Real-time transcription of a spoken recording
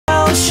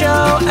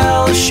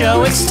little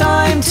show, it's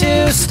time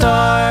to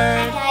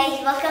start. Hi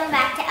guys, welcome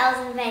back to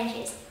Elle's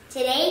Adventures.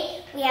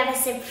 Today we have a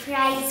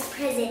surprise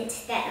present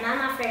that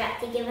Mama forgot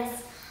to give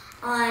us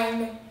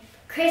on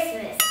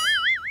Christmas.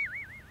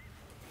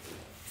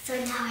 So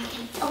now I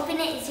can open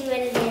it and see what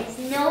it is.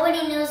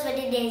 Nobody knows what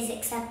it is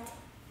except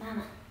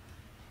Mama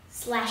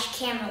 /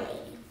 camera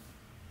lady.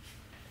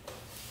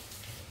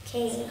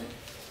 Okay,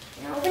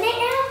 can I open it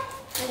now?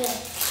 Okay,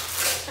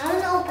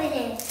 I'm gonna open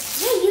it.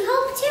 Yeah, you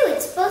help too.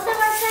 It's both of our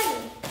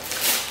presents.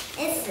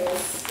 This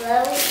is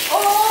so.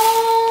 Oh!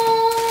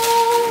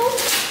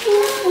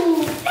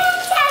 Ooh,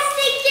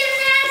 fantastic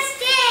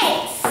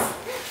gymnastics!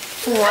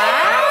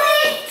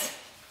 What?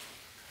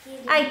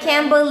 I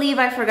can't believe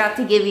I forgot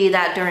to give you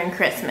that during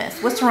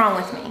Christmas. What's wrong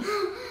with me?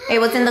 It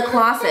was in the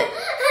closet,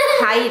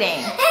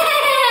 hiding.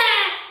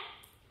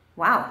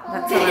 Wow,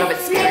 that's a little bit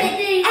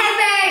scary.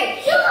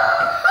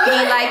 Do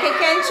you like it,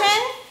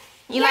 Kenshin?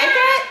 You like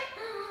it?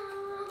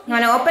 You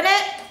want to open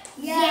it?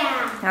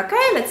 Yeah.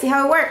 Okay, let's see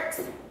how it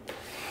works.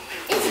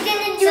 It's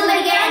gonna do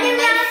like around and you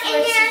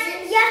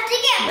have to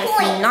get Let's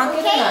points. not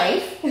get Okay?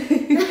 a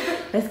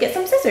knife. Let's get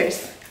some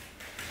scissors.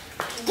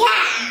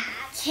 Yeah.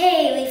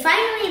 Okay, we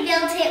finally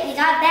built it. We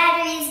got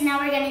batteries. Now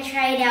we're gonna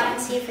try it out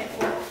and see if it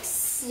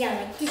works. Yeah,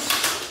 like this.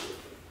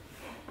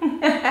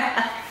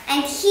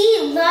 And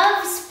he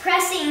loves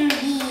pressing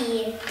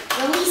the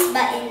release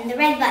button, the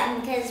red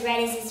button, because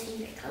red is his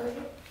favorite color.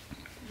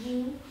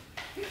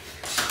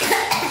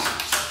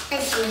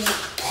 That's good.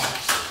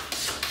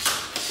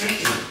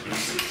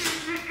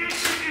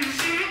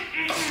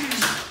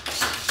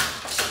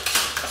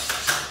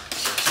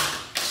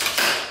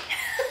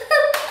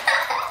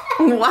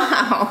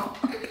 Wow.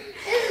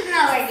 This is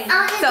not working.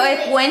 So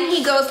when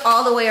he goes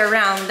all the way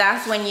around,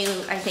 that's when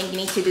I think you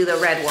need to do the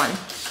red one.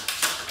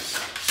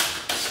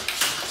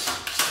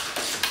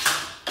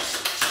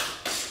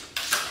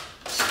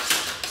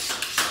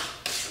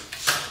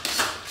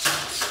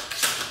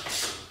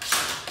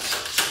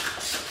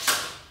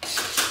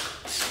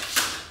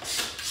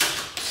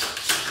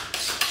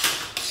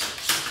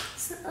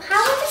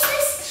 How is this?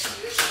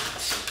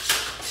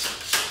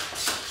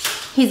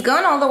 He's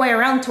gone all the way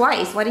around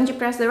twice. Why didn't you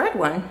press the red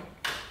one?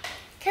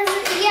 Because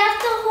you have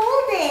to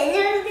hold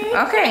it.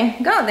 Okay,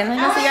 go. Then I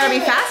guess you gotta be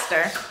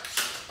faster.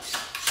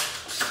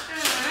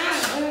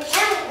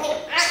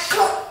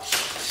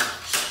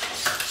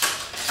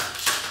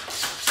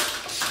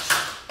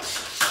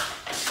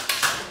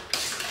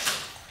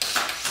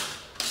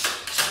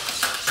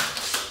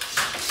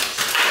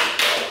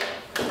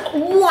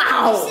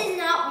 Wow! This did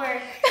not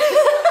work.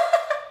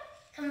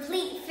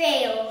 Complete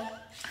fail.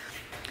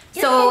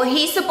 So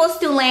he's supposed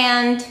to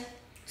land,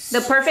 the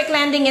perfect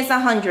landing is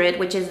 100,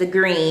 which is the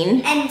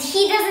green. And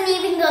he doesn't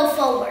even go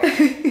forward.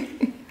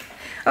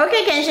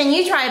 Okay, Kenshin,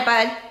 you try it,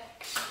 bud.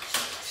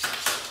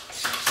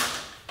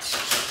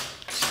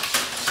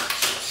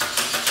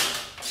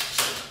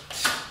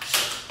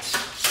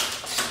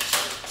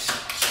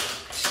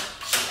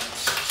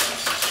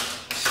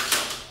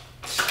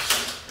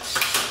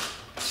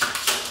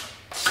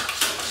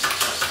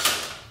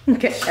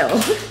 Okay, Elle.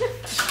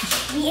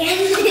 The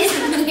end is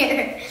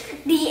near.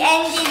 The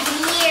end is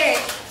near.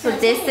 So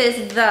this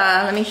is the,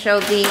 let me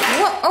show the,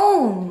 whoa,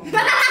 oh.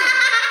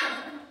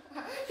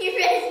 You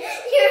read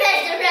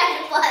the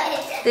red button.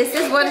 This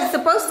is what it's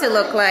supposed to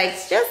look like,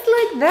 just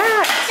like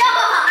that.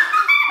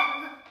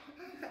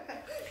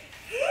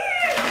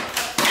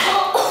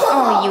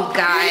 Oh, you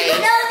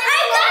guys. No,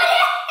 I got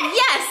it.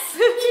 Yes. He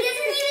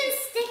doesn't even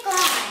stick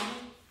on.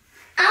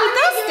 He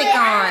does stick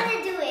on. I'm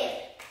gonna do it.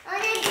 I'm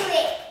gonna do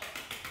it.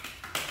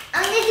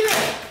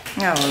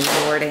 Oh,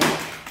 Lordy.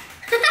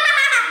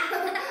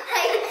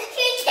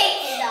 You take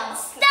it off.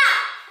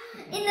 Stop!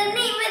 In the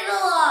name of the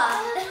law.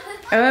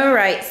 All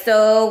right,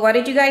 so what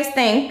did you guys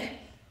think?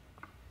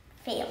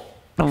 Fail.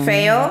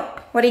 Fail?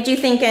 What did you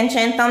think,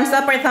 Kenshin? Thumbs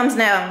up or thumbs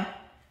down?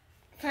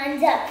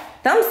 Thumbs up.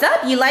 Thumbs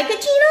up? You like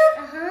it,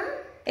 Chino? Uh-huh.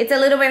 It's a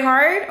little bit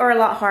hard or a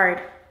lot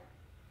hard?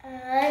 A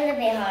little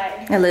bit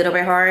hard. A little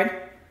bit hard.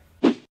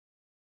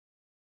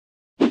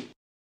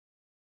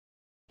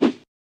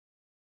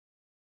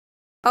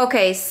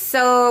 Okay,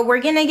 so we're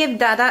gonna give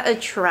Dada a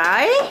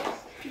try.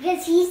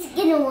 Because he's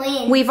gonna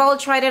win. We've all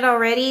tried it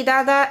already,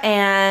 Dada,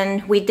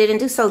 and we didn't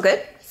do so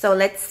good. So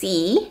let's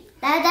see.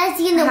 Dada's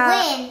gonna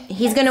win.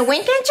 He's gonna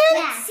win, Kenshin?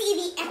 Yeah. See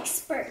the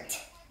expert.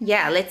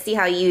 Yeah, let's see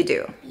how you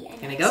do.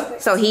 Can I go?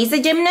 So he's a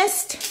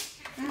gymnast.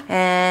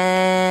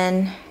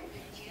 And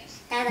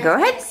Dada, go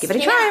ahead, give it a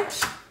try.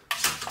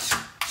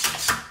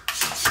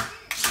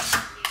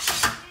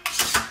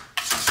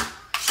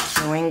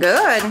 Doing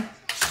good.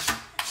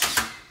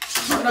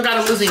 Oh, no, God,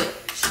 I'm losing it.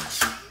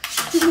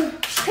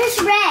 Press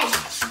red.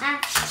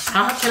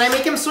 Can I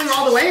make him swing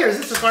all the way, or is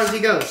this as far as he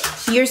goes?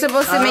 You're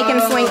supposed to make him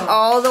swing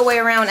all the way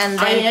around and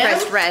I then am?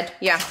 press red.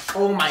 Yeah.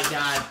 Oh my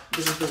God,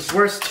 this is the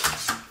worst.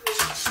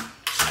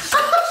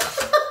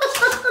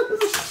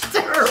 This is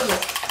terrible.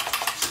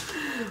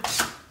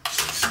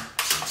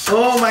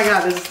 Oh my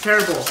God, this is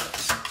terrible.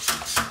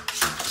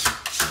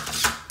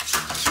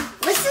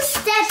 What's the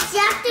steps? You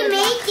have to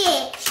make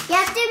it. You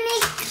have to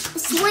make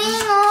swing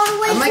all the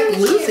way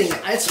losing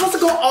it. It's supposed to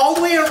go all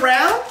the way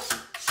around?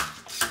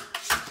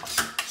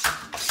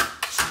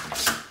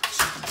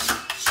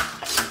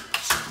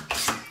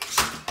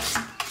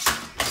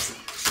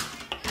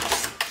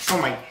 Oh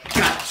my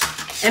god.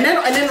 And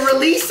then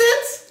release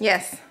it?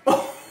 Yes.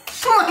 Oh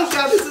my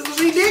god, this is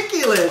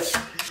ridiculous.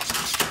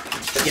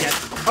 Yes.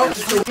 Oh,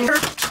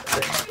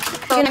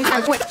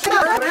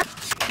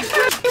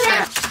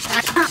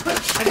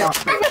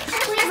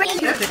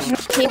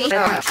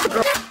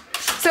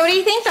 So what do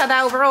you think though?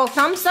 That overall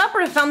thumbs up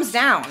or thumbs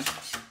down?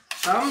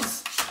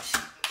 Thumbs?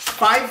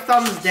 5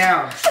 thumbs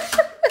down.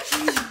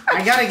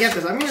 I gotta get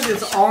this. I'm gonna do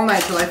this all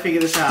night till I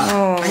figure this out.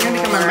 Oh, I'm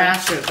gonna become a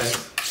master at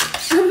this.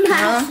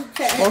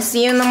 We'll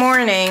see you in the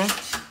morning.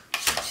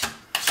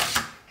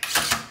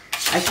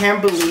 I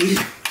can't believe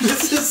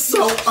this is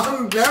so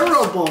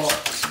unbearable.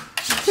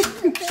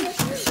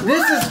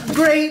 This is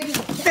great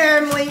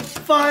family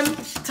fun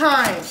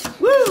time.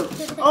 Woo!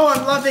 Oh,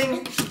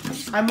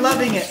 I'm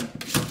loving it.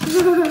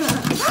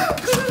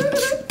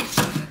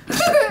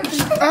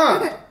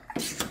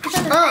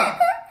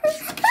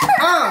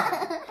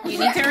 You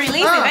need to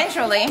release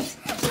eventually.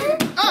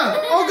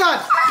 Oh God!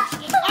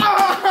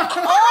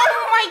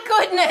 Oh my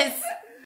goodness!